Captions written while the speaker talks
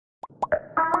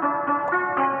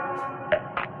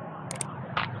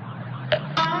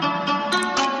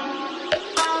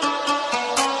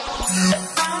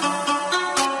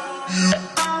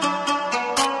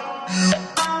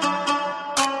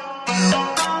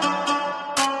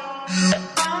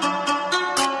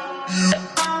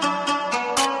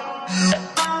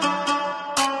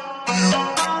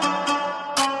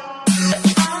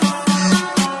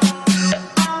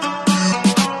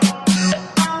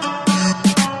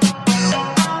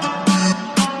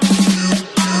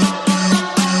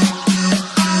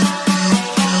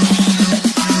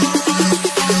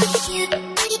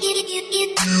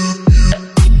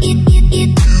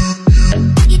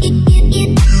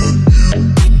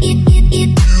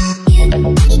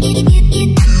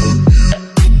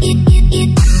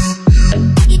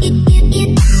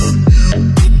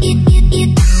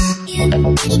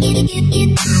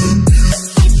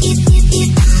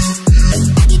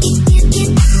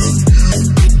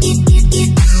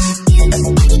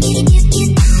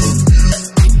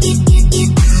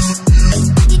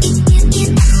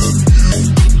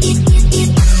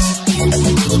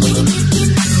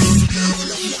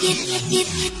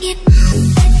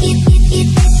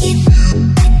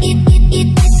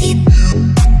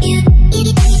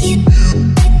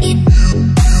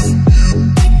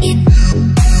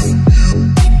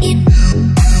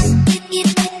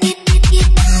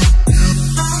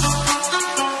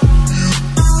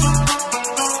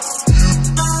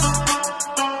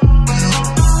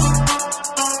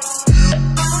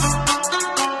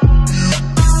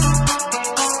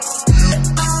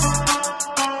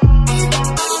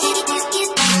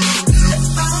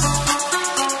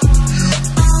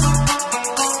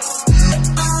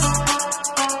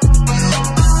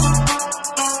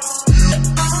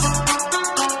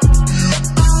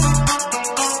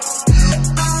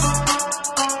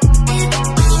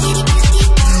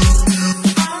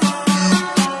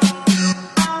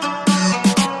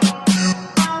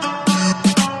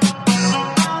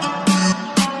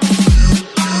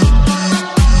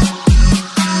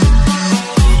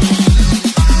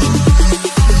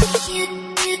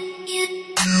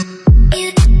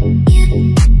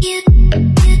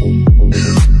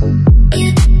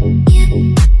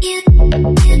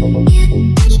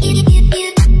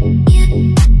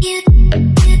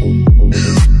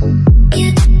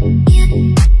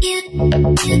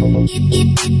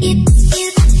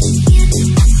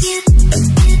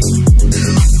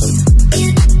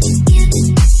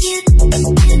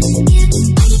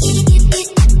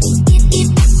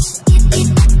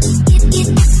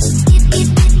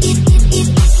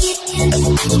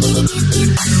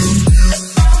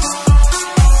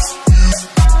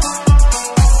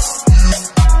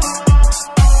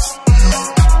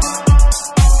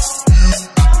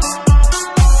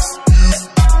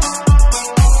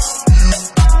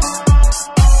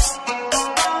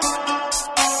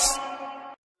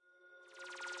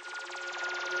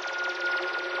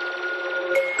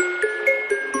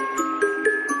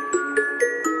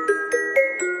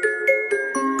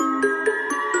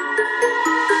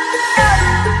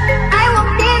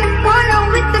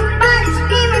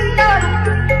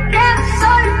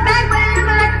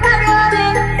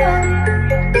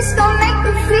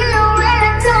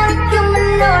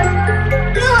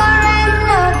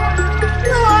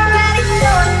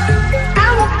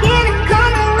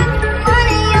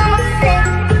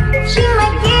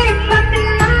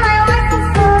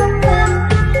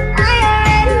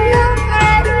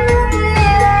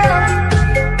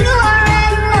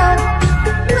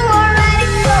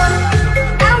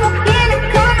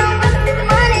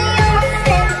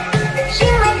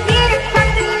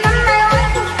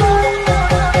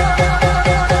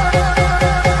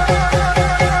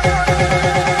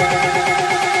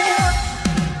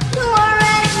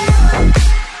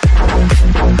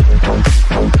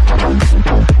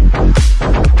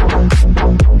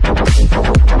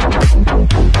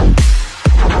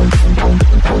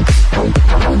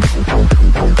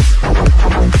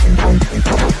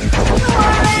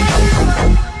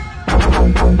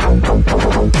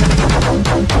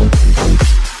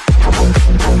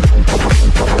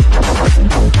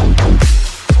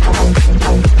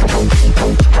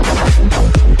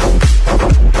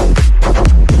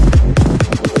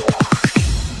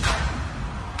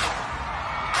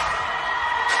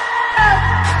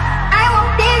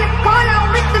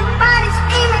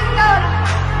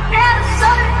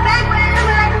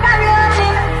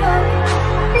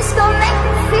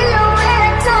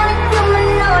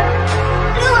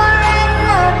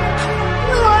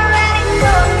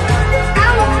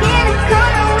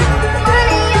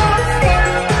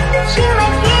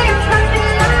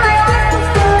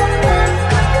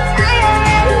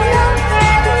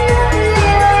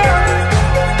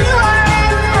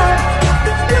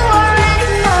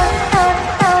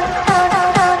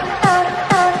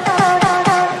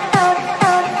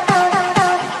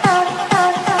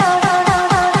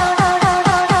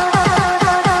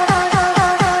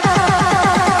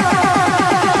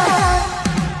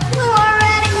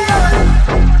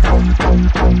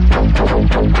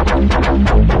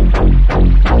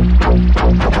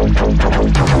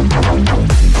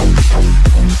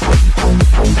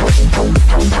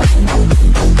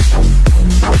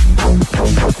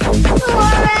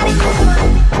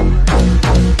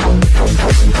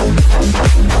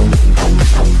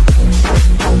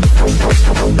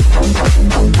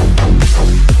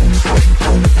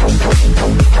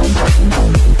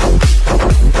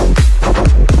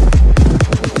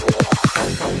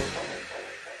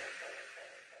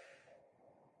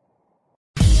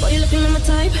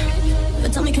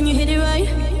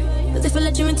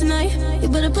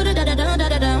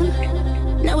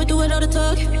Now we do it all the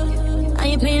talk. I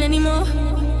ain't playing anymore.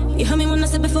 You heard me when I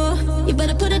said before. You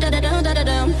better put it down.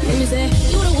 Let me say,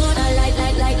 you the one I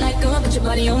like. like, come on, put your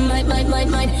body on, might.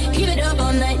 Keep it up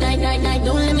all night, night.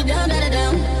 Don't let me down,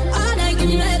 down. All night, give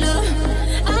me that love.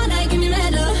 All night, give me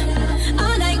that love.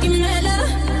 All night, give me that love.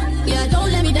 Yeah,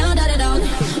 don't let me down, down.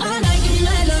 All night, give me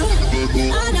that love.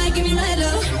 All night, give me that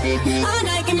love. All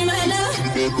night, give me that love.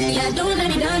 Yeah, don't let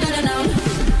me down, down.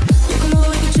 You come over,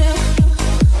 we can chill.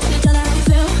 Tell each other how you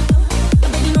feel. But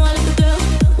baby, you know I like the thrill.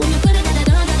 When you put it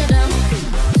down.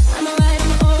 I'm alright on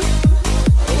my own.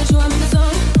 With you, I'm in the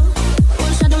zone.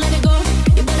 One shot, don't let it go.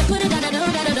 You better put it down.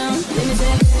 Let me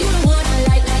say, you the one I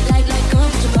like. Come on,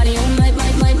 put your body on, might.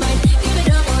 Keep it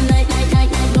up all night.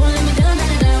 Don't let me down.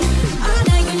 All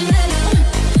night, give me that love.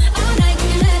 All night, give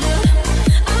me that love.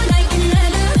 All night, give me that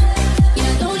love.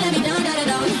 Yeah, don't let me down.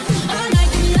 All night,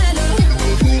 give me that love.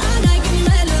 All night, give me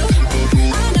that love.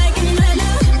 All night, give me that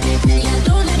love. Yeah,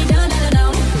 don't let me down.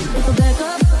 If I back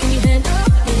up, give me hand up.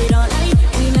 Hit it all night,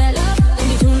 give me mad love. Don't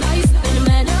be too nice, let me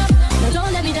mad up. Now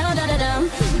don't let me down.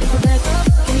 If I back up,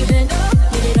 give me hand up.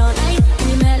 Hit it all night, give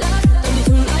me mad love. Don't be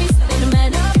too nice, let me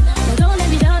mad up. Now don't let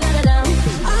me down.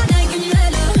 All night, give me that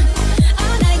love.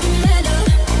 All night, give me that love.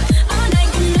 All night,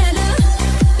 give me that love.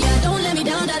 Yeah, don't let me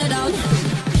down.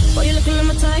 Boy, you're looking like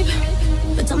my type.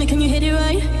 But tell me, can you hit it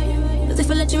right? 'Cause if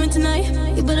I let you in tonight,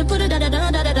 you better put it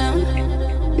down.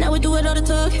 Now we do it all the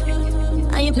talk.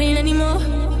 I ain't playing anymore.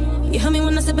 You heard me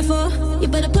when I said before. You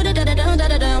better put it down.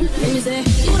 Let me say,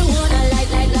 you the one I like.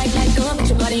 Come on, put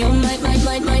your body on, might.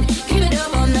 Keep it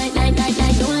up all night.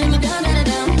 Don't let me down.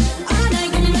 All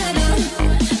night, give me that love.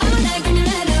 All night, give me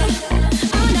that love.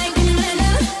 All night, give me that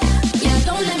love. Yeah,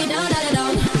 don't let me down.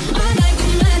 All night, give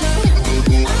me that love.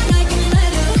 All night, give me that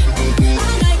love.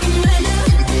 All night, give me that love.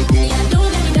 Yeah, don't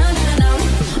let me down.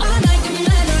 All night, give me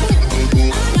that love.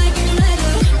 All night, give me that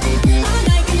love. All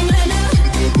night, give me that love.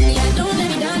 Yeah, don't let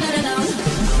me down.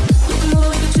 You come over,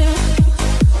 we can chill.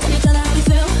 Tell each other how we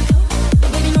feel. But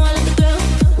baby, know I like the thrill.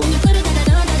 When you put it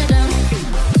down.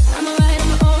 I'm alright.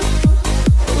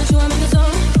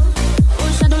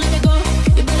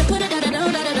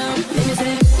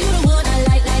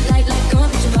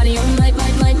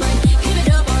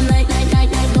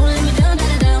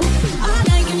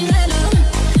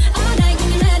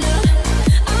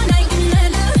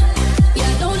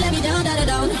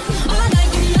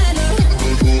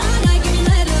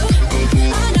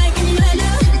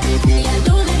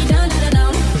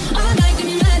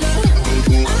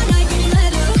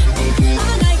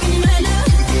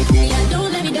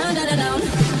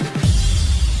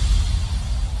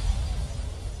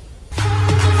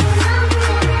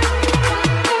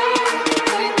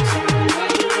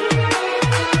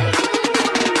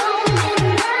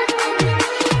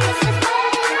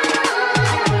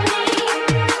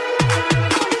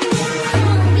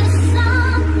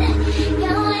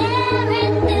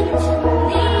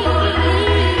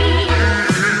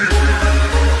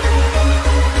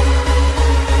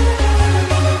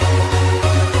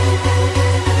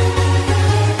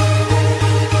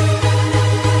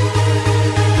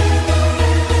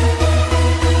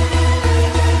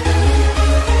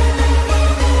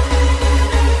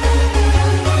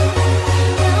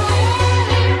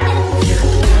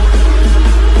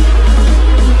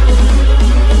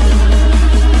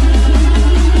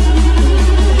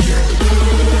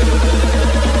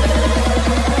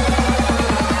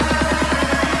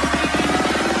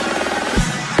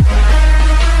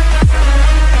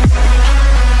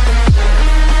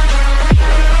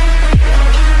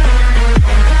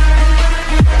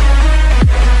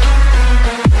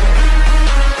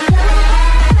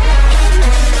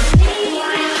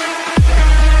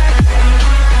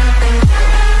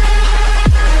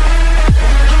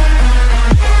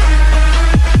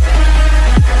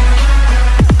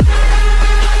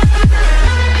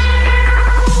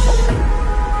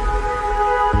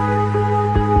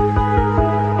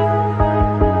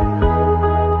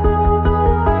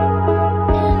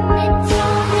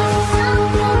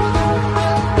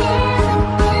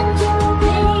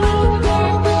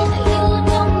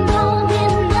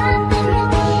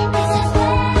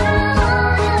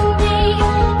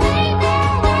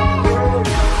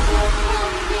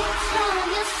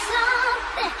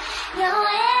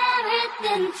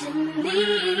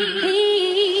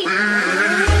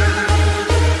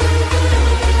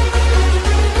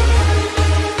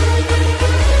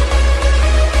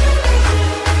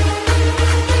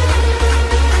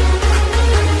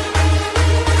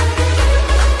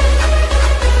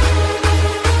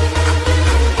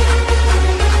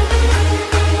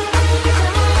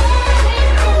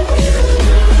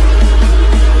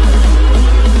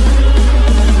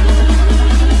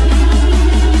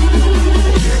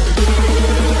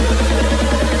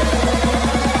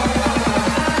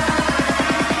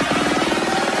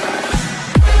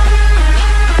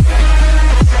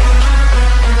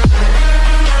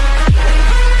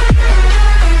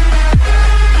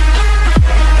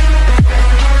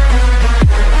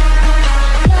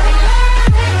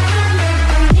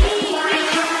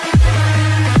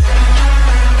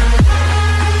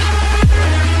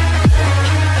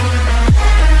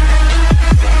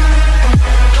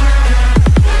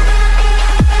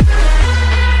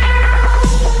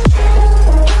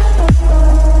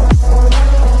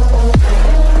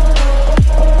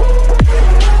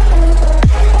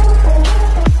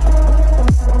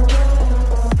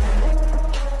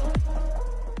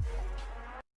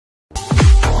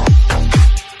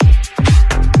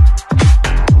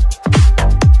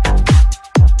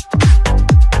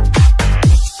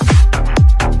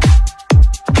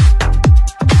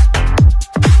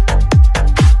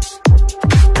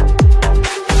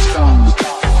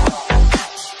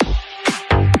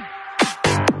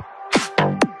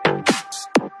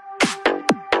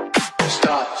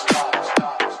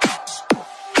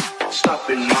 Stop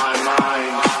in my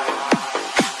mind.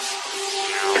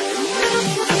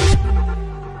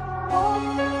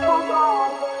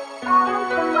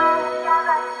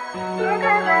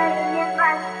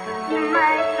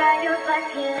 Снимай свое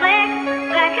платье,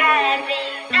 плакаты,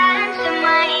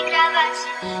 отжимай кровати.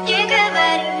 Не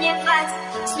говори мне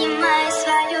хватит, снимай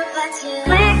свое платье,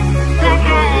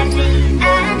 плакаты,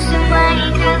 отжимай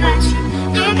кровати.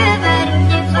 Не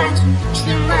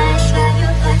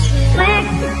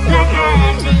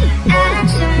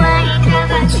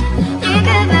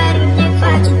говори мне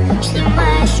хватит,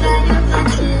 снимай свое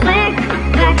платье, плакаты,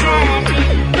 плакаты,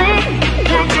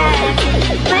 плакаты.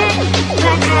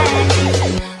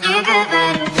 Не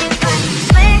говори мне хватит,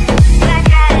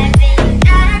 плакаты,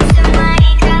 отжимай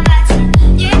кровати.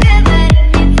 Не говори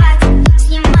мне хватит,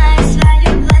 снимай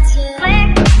свое платье.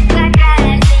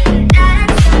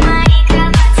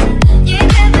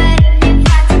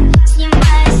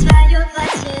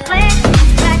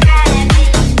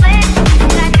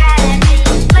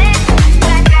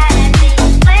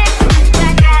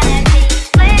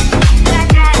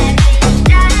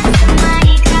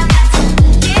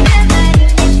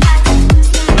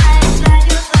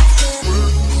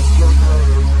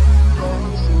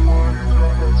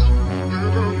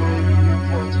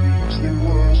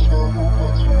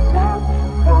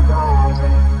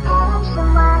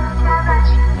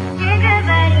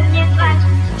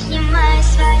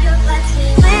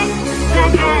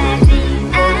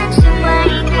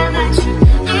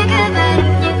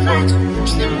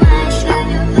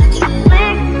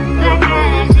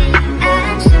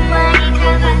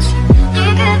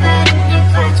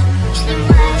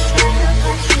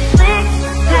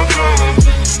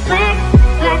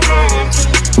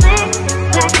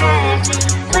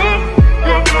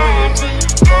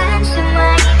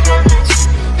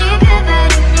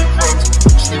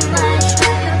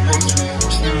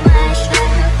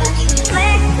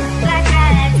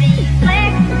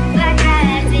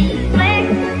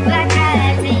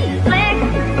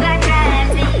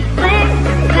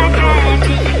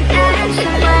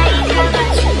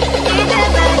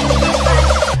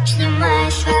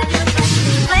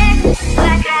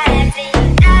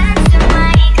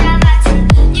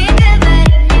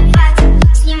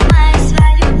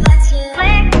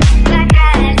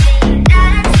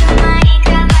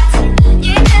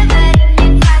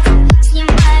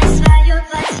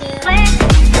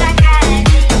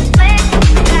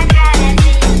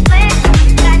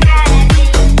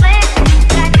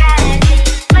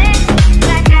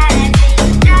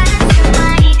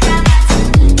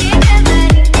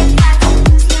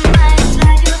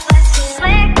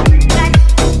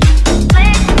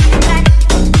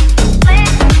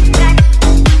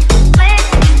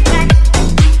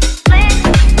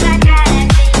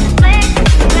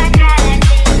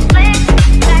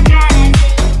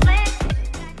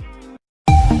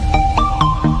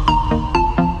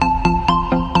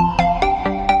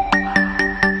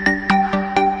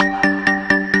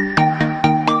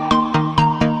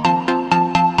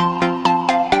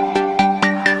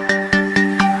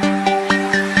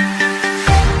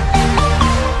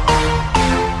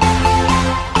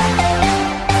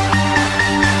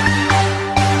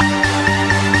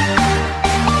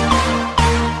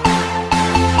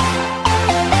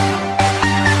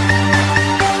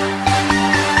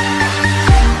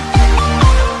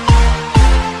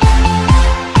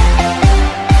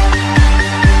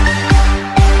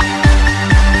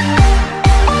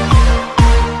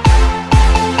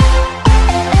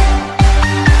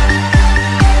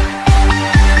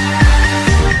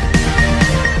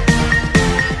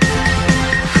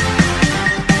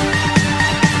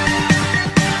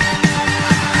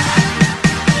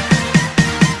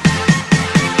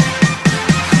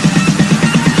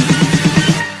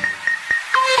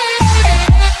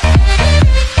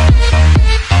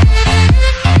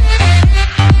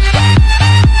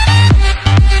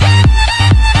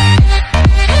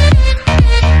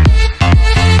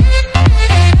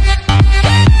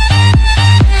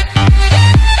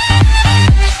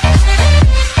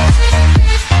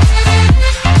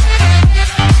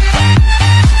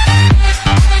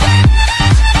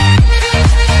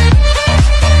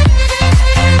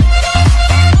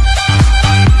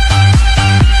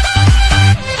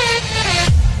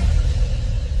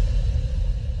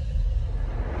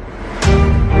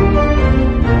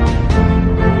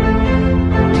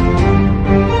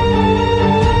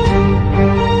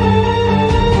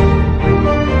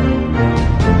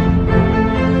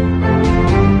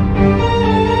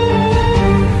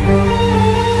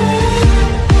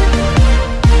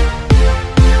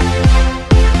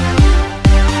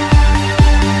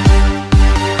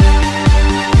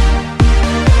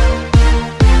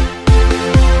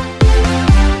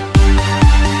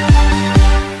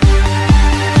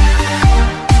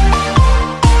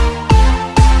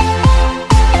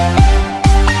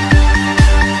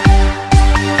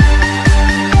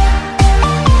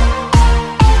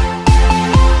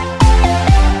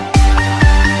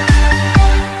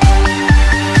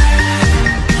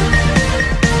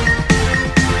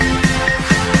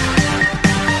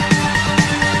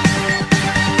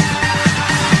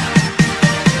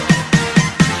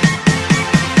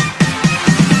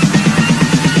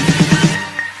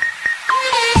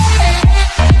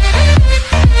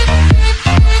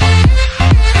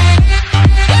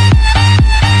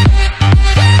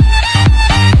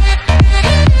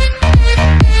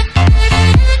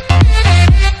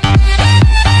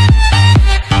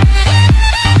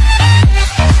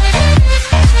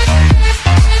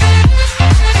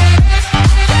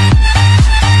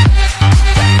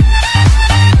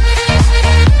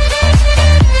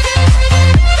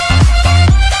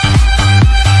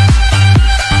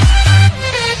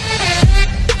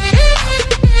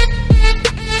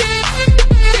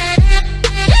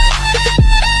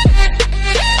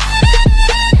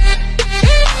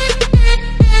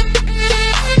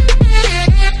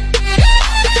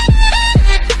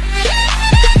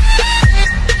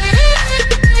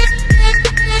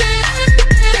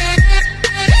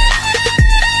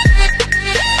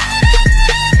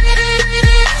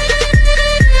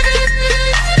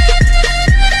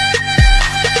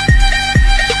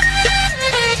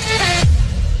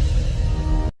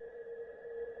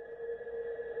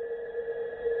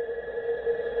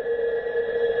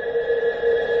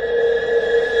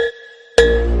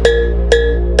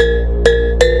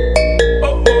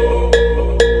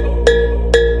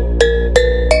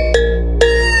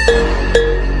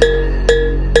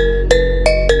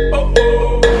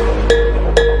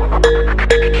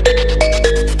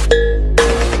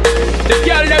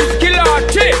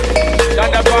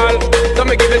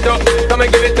 me give it up, so me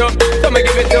give it up, so me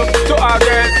give it up to our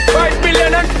girls. 5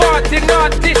 million and 40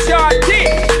 naughty shorty.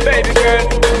 Baby girl,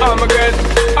 all my girls,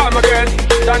 all my girls.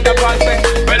 Stand up and say,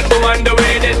 well, I'm on the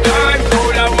way this time.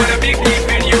 Cool, I wanna be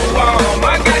keeping you warm.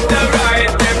 I got the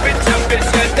right temperature to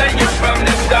shelter you from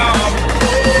the storm.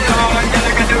 Hold on, girl,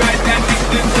 I got the right tactics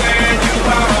to turn you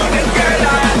on. And girl,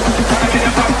 I'm in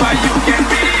a papa, you can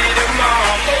be the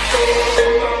mom.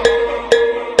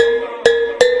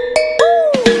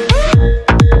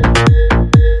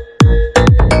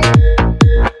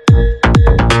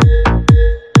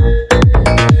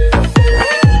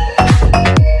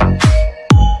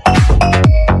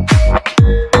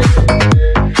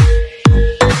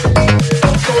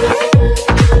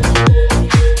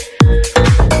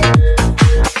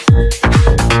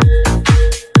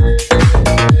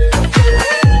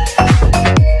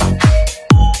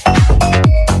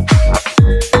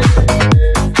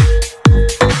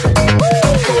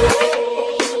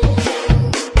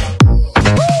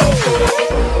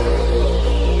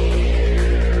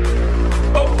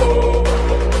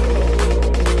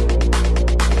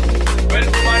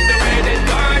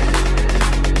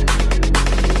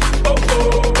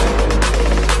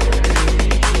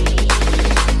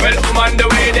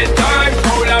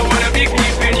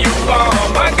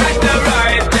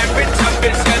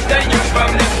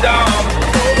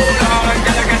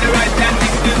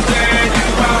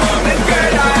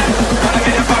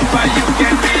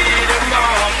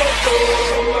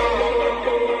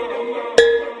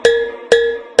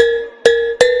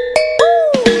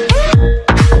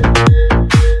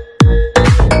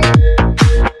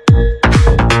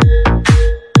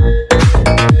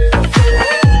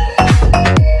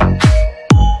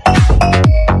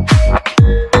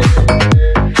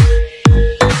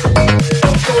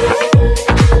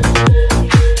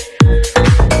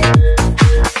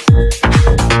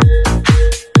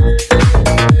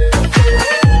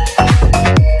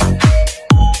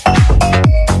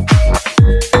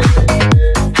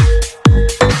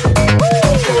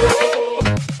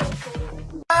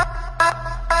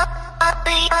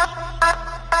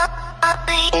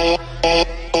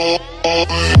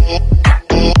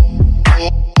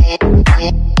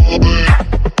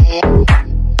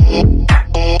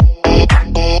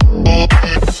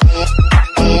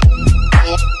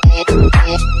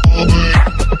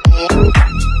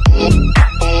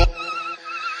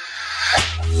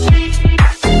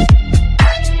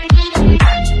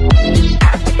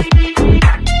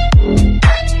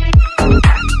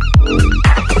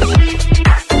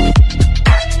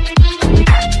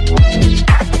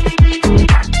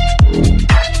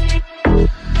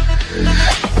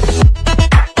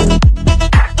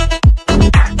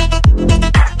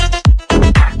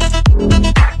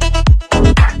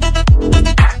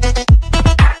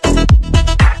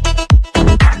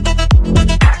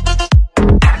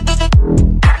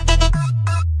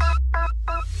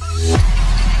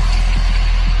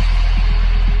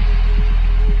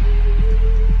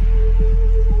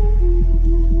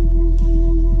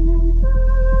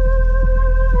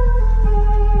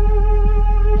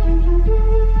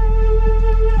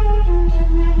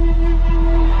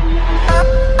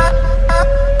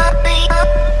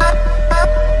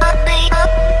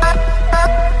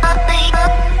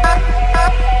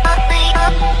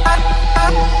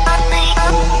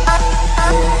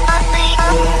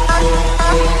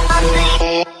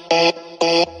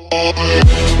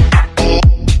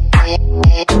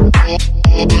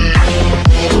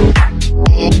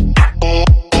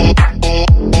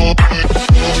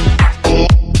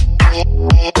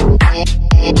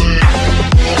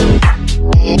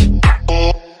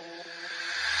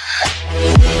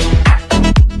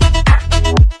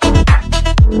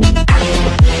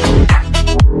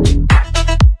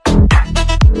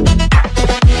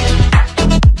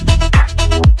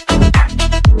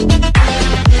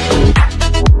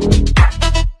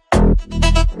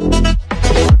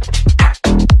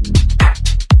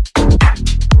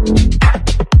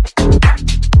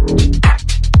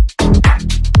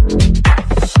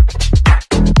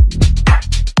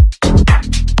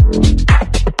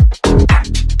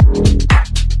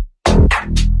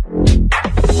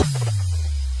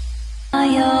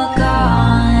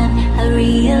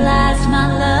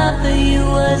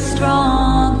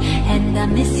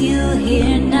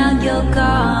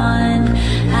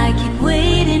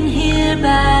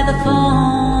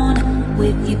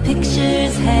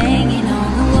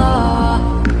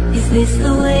 this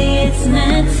the way it's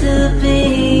meant to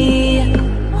be?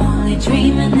 Only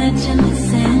dreaming that you're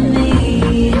missing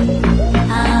me.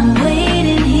 I'm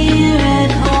waiting here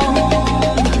at home.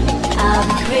 I've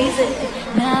been crazy,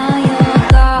 now you're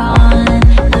gone.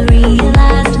 I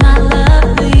realized my love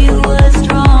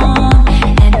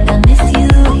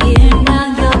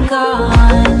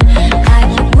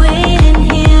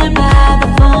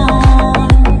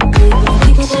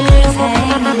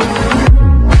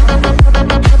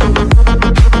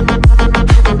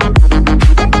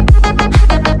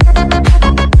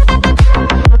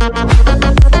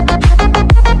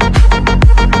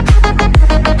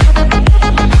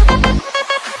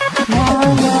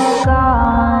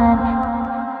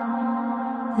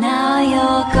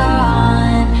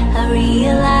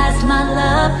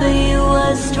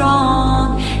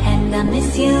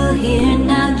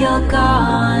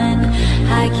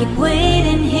I keep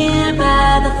waiting here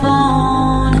by the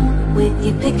phone, with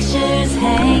your pictures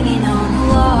hanging on the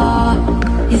wall.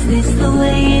 Is this the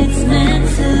way it's meant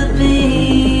to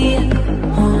be?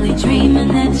 Only dreaming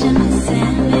that you're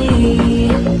missing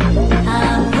me.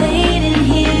 I'm waiting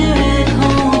here at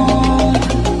home.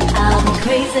 I'll be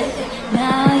crazy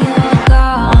now you're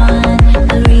gone.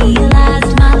 I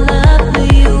realized my love for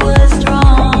you was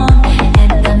strong,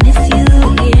 and I miss you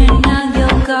here now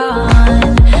you're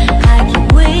gone. I keep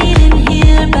waiting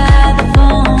here by the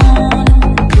phone,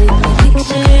 with your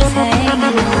pictures hanging on.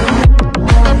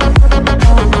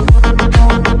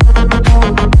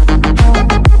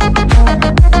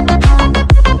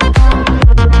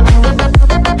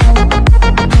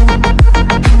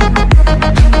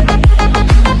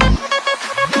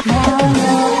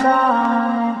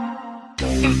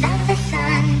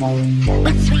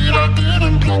 What's sweet, I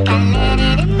didn't blink, I let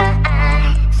it in my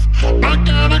eyes. Like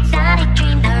an exotic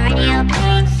dream, the radio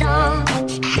playing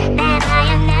songs that I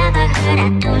have never heard, I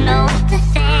don't know what to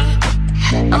say.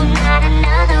 Oh, not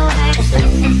another word, just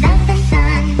kisses of the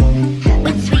sun.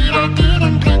 What's sweet, I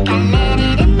didn't blink, I let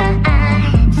it in my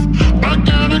eyes. Like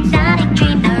an exotic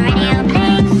dream, the radio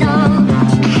playing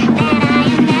songs that I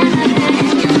have never heard, I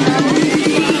don't know what to say.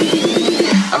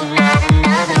 Oh, not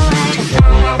another word, just la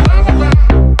la la la la.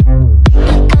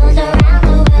 Goes around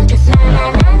the world just la la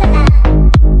la la la.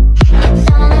 It's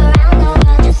all around the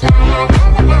world just la la la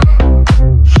la la.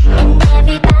 And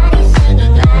everybody's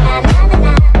singing la la la la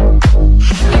la.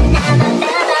 And never never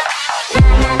la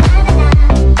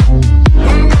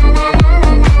la la la la. La la la la la la la la la la la la. La la la la la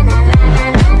la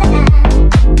la la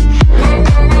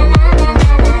la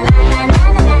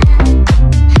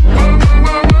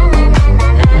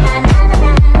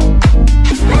la la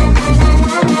la.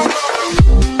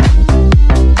 La la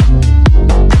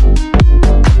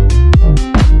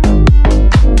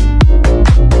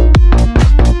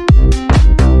la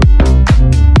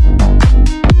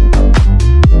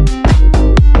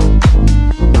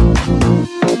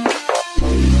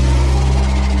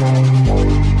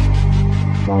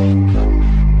la la la la la la la la la. La la la la la la la la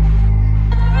la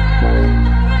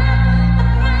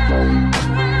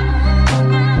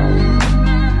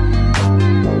la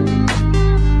la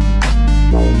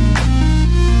la.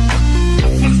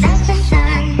 Kisses of the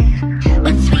sun.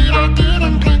 What's sweet, I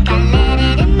didn't blink, I let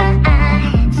it in my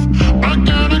eyes. Like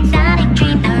an exotic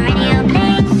dream, the radio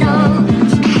playing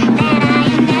songs that I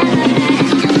have never heard, I don't know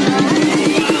what to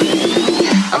say.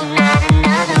 Oh, not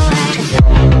another word, just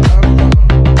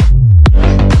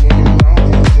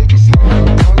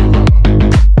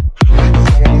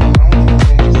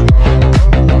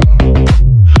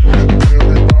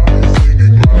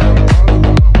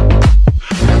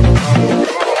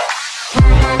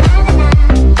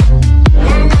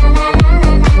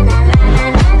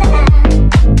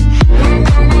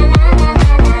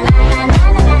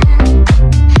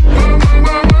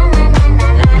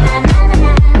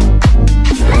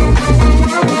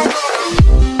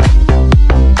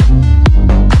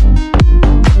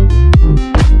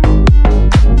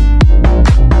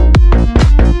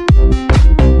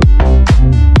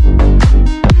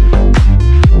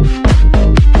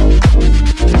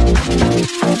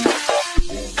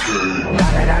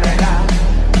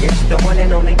It's the one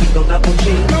and only Kiko Double G.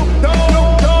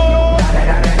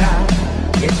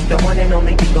 It's the one and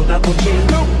only Kiko Double G.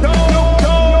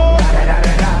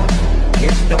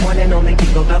 It's the one and only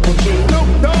Kiko Double G.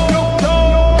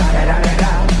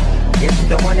 It's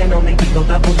the one and only Kiko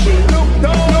Double G.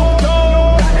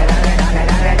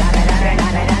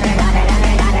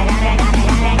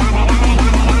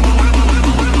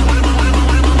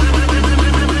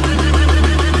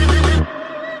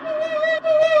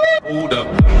 Hold up,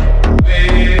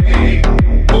 hey,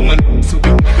 woman, so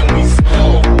we making me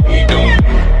slow. We don't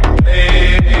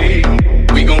play.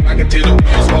 We gon' rock it till the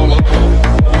wheels fall off.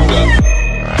 Hold up,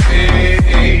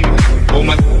 hey,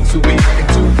 woman, so we rock it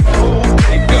too.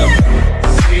 Take up,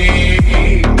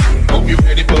 see. Hope you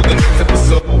ready for the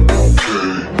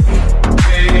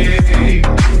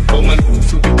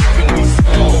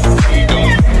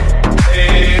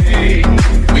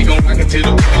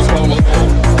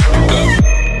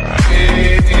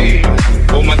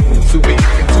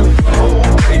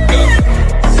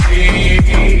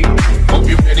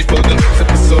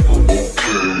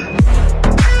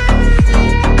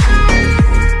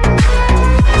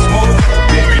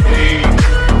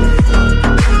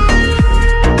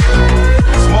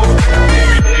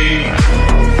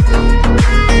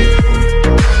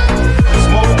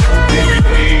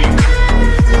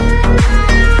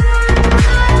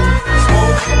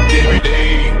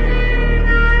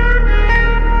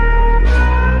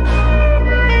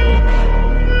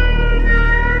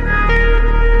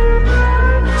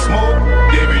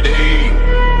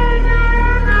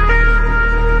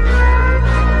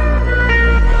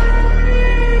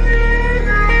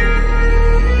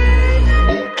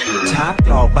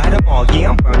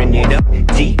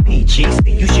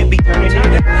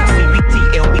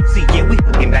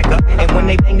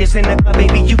this in the club,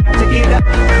 baby, you got to get up.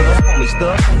 Cause homies,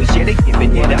 thugs, homies, yeah, they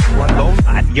giving it up. One low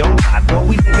life, young life, boy,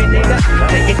 we living it up.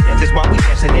 Taking chances while we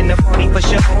dancing in the party for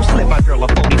sure. Slip my girl a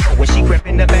 44 when she crept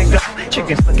in the back door.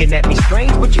 Chickens looking at me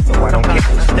strange, but you know I don't care.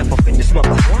 Step up in this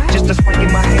mother, just a spring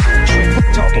in my head. Trip,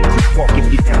 talking, quick walk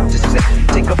if you down to set.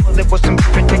 Take a bullet with some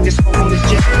drip and take this home on this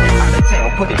jet. Out of town,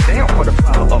 put it down for the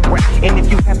follow-up rap. And if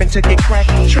you happen to get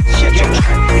cracked, trick, shut your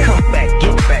trap. Come back,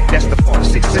 get back, that's the part of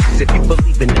success. If you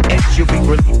believe in the X, you'll be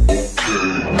relieved.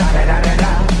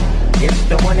 Da-da-da-da-da, it's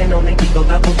the one and only Eagle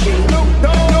Double G.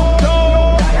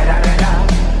 Da-da-da-da-da,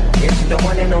 it's the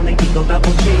one and only Eagle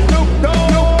Double G.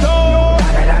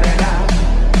 Da-da-da-da-da,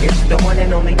 it's the one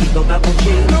and only Eagle Double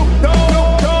G.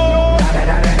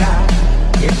 Da-da-da-da-da,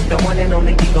 it's the one and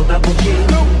only Eagle Double G.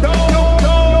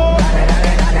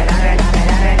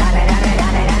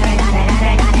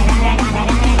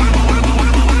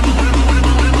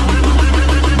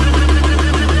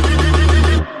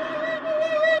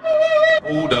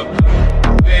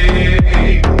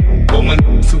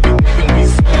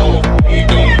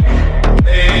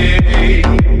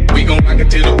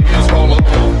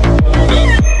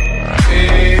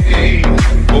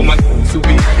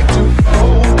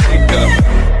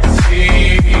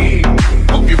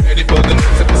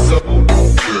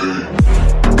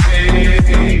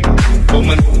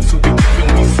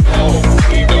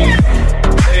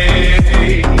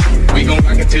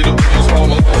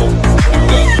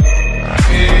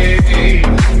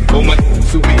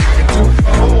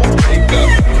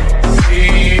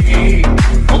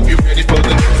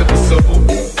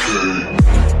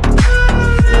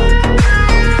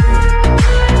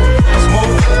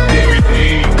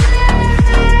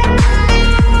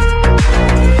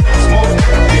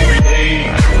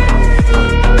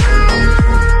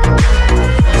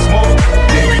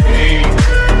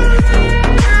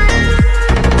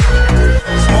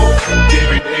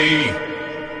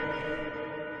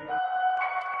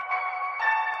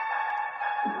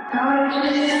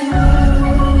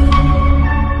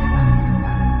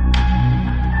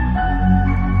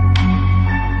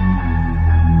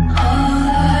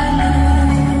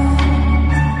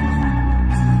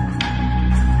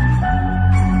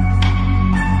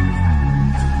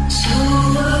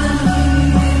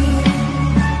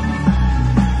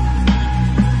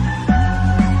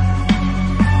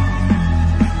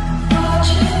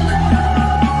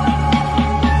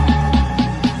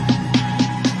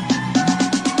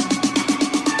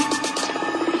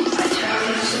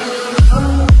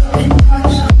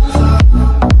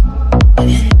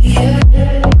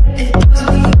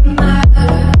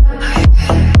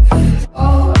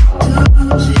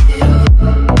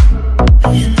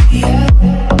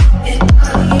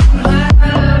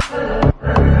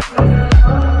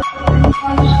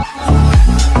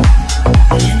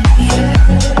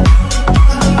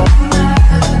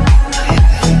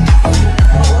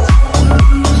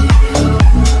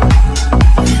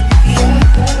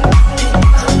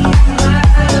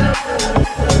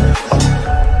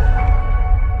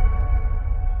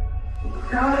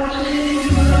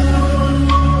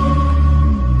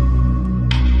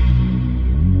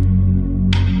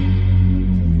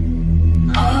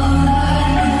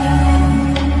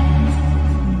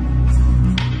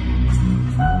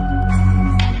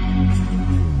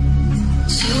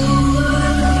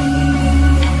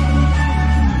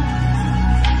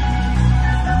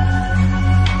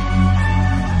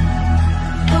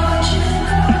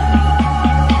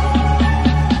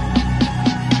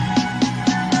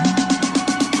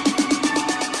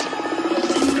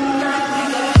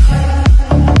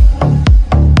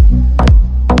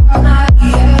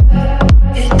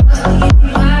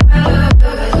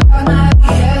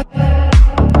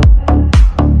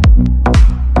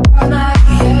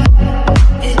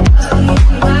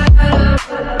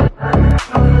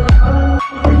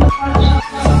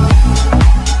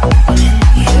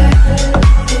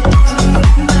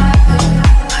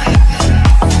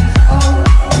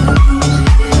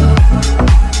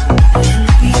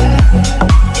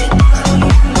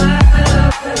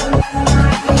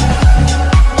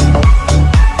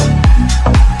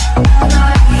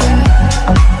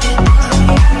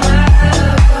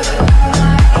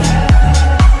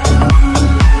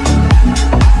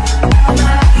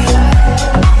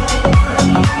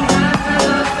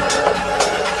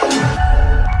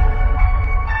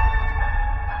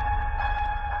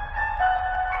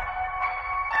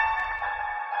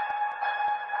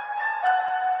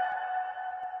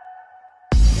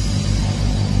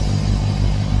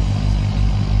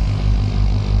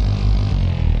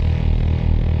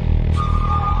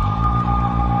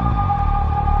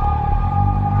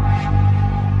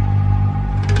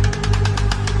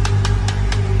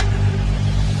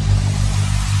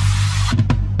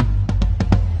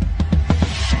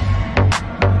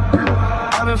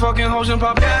 fucking hoes and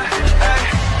pop, yeah,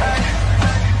 hey, hey.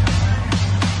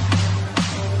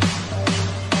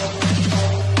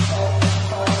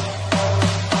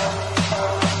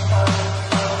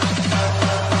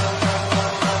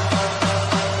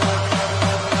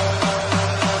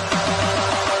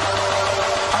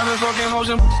 I've been fucking hoes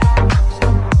and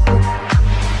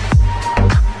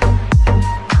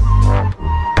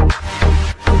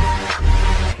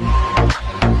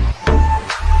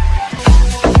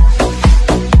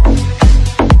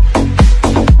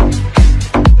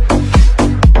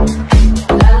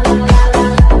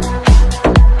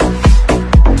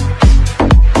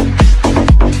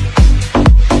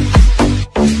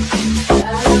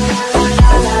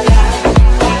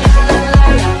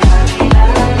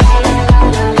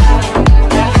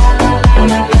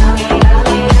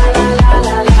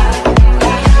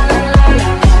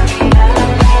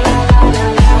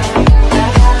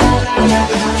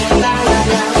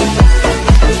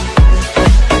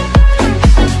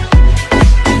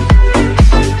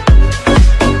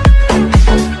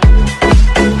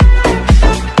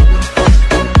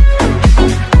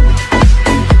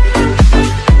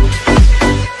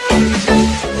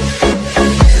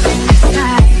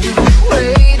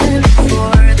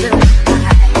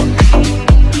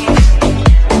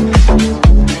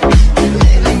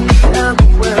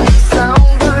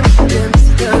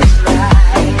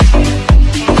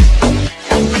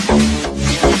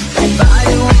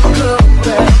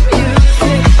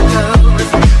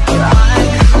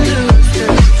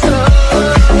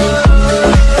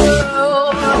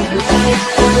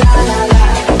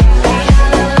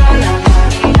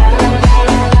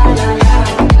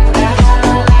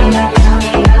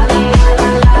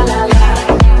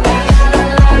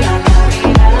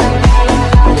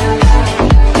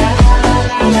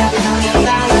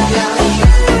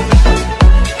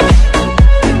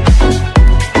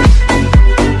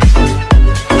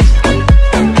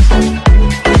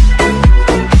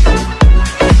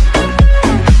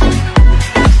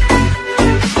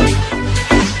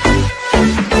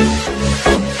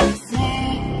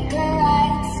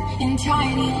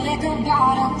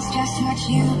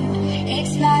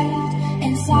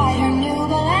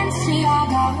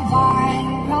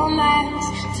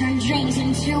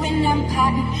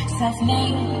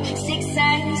self-made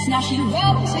success. Now she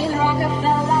rolls with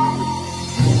Rockefeller.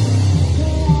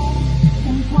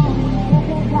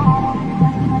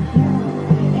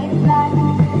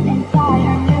 Inside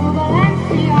her new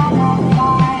Balenciaga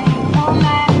vibe,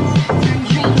 romance turned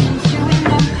dreams into an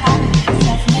empire. Self-made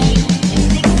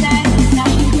success. Now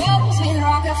she rolls with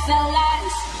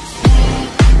Rockefellers.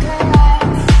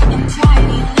 Cigarettes in tiny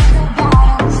little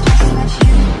bottles, just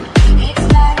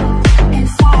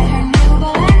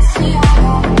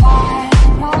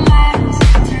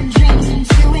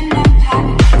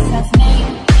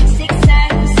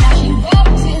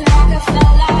what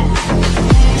you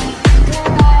expect.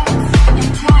 Inside her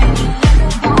new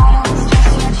Balenciaga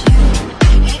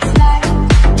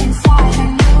vibe,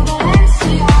 romance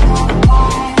turned dreams into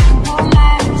an empire.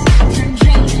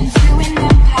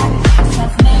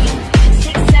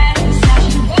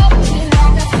 Self-made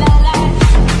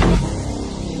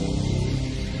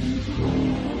success. Now she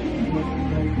rolls with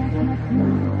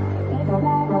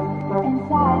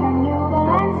Rockefellers.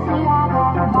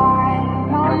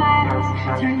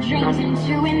 Turn dreams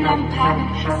into an empire,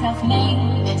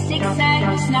 self-made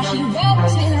success. Now she rolls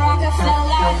with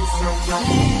Rockefellers.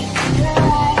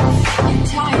 Cigarettes in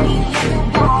tiny little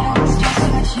bottles, just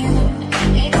what you expect. Inside her new Balenciaga vibe, romance turn dreams into an empire, self-made success. Now she rolls with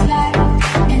Rockefellers. In tiny little bottles, just what you expect.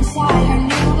 Inside her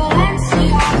new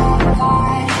Balenciaga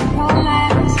vibe,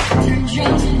 romance turn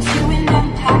dreams into an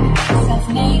empire,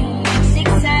 self-made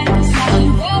success. Now she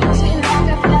rolls with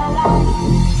Rockefellers.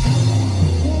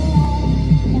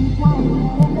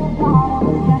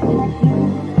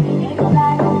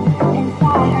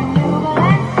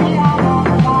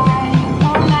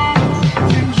 Cigarettes in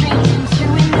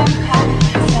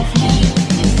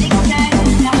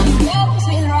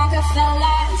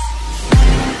tiny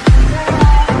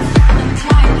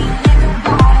little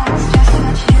bottles, just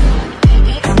what you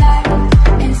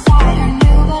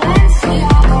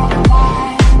expect.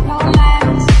 Inside her new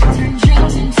Balenciaga vibe, romance turn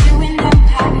dreams into an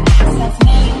empire,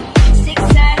 self-made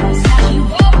success. Now she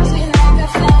rolls with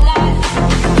Rockefellers.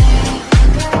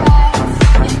 Cigarettes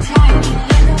in tiny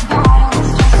little bottles,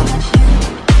 just what you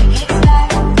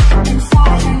expect.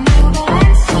 Inside her new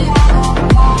Balenciaga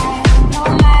vibe,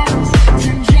 romance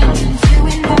turn dreams into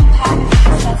an empire,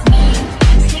 self-made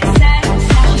success.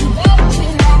 Now she rolls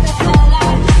with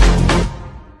Rockefellers.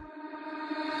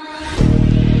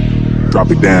 Drop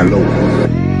it down low.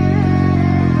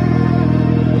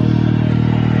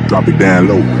 Drop it down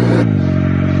low.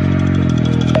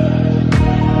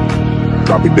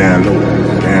 drop it down low.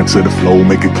 Dance to the flow,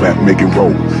 make it clap, make it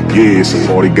roll. Yeah, it's a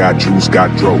party, got juice,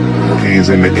 got dro. Hands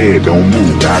in the air, don't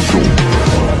move, got go.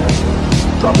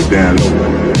 Drop it down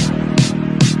low.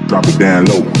 Drop it down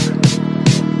low.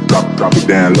 Drop it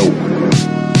down low.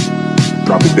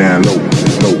 Drop it down low.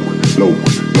 Low, low,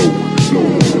 low, low,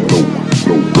 low,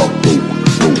 low, drop low,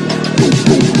 low, low,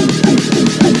 low, low,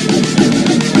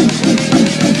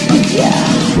 low,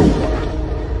 low.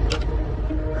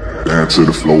 Dance to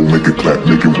the flow, make it clap,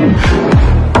 make it roll.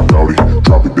 Rowdy,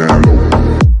 drop it down low.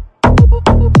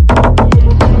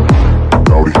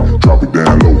 Rowdy, drop it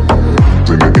down low.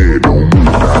 In the air, don't move,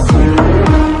 not go.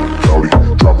 Rowdy,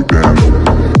 drop it down low.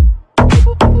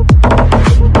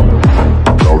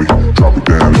 Rowdy, drop it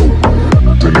down low.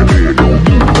 In the air, don't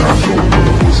move, not go.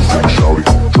 Pussy thing, shawty,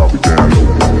 drop it down low.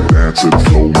 Dance to the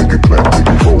flow, make it clap, make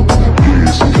it roll. Yeah,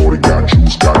 it's a party, got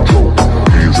juice, got dro.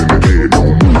 Hands in the air,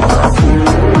 don't move, not go.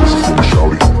 Pussy thing,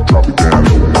 shawty, drop it down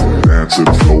low. Dance to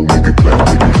the flow, make it clap,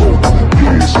 make it roll.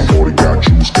 Yeah, it's a party, got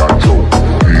juice, got dro.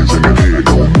 Hands in the air,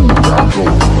 don't move, not go.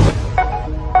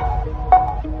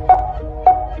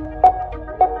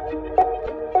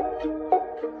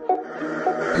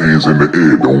 Hands in the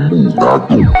air, don't move, not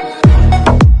go.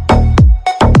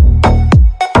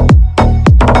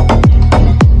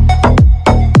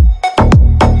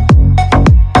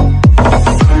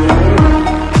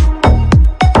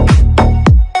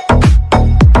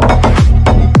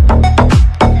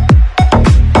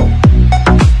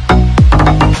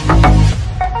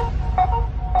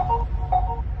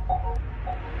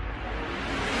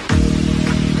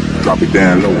 Drop it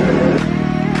down low.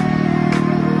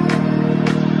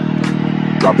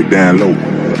 Drop it down low.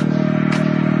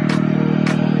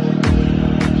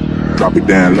 Drop it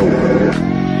down low.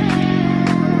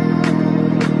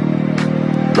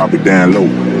 Drop it down low.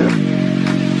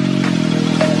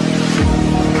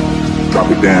 Drop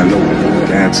it down low.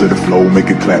 Dance to the flow, make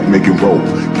it clap, make it roll.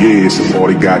 Yeah, it's a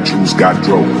party, got juice, got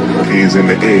dro. Hands in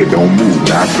the air, don't move,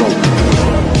 not go.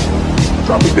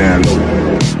 Drop it down low.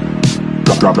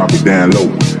 Drop it down low.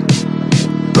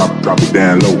 Drop it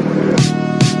down low.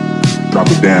 Drop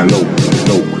it down low,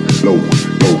 low, low,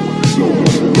 low, low,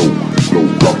 low, low,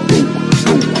 drop low,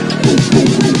 low, low, low,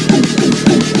 low,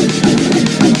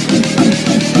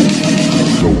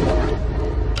 low.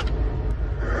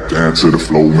 Dance to the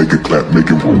flow, make it clap, make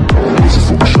it roll. Listen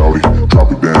for me, shawty, drop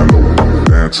it down low.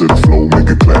 Dance to the flow, make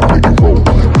it clap, make it roll.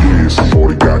 Yeah, it's a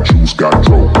party, got juice, got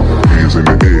dro. Hands in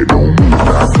the air, don't move,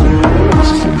 not go.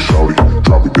 Listen for me, shawty,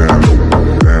 drop it down low.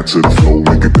 Dance to the flow,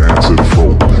 make it dance to the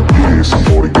flow. Yeah, it's a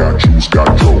party, got juice, got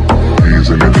dro. Hands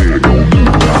in the air, don't move,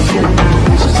 not go.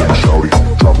 Listen for me, shawty,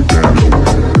 drop it down low.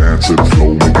 Dance to the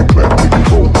flow, make it clap, make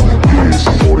it roll. Yeah, it's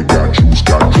a party, got juice,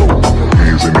 got dro.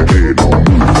 Hands in the air, don't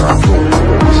move, not go.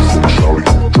 Listen for me, shawty,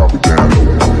 drop it down low.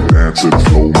 Dance to the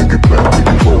flow, make it clap, make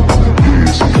it roll. Yeah,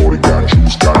 it's a party, got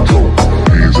juice, got dro.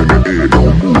 Hands in the air,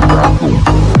 don't move, not go.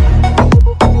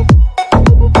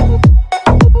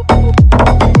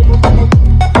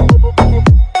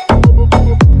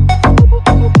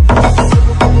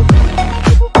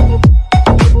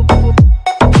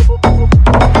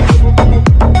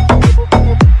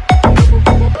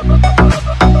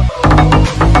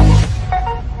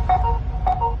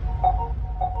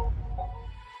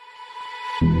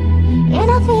 And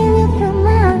I feel it through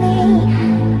my veins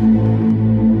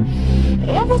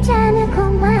every time you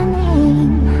call my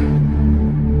name.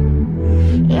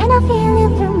 And I feel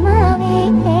it through my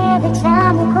veins every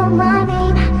time you call my